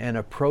ahead and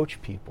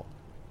approach people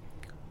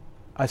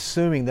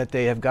assuming that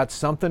they have got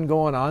something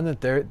going on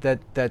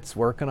that's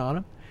working on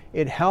them,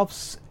 it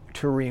helps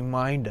to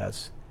remind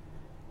us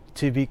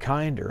to be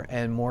kinder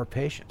and more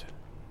patient.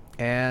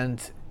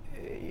 And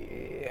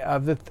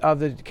of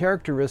the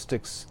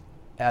characteristics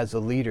as a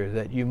leader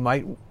that you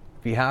might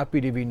be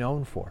happy to be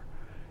known for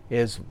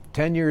is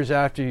 10 years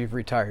after you've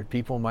retired,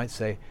 people might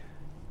say,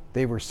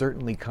 they were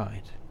certainly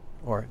kind,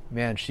 or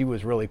man, she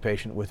was really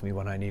patient with me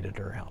when I needed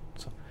her help.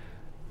 So,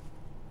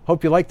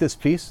 hope you like this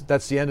piece.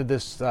 That's the end of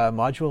this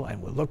module,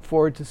 and we'll look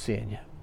forward to seeing you.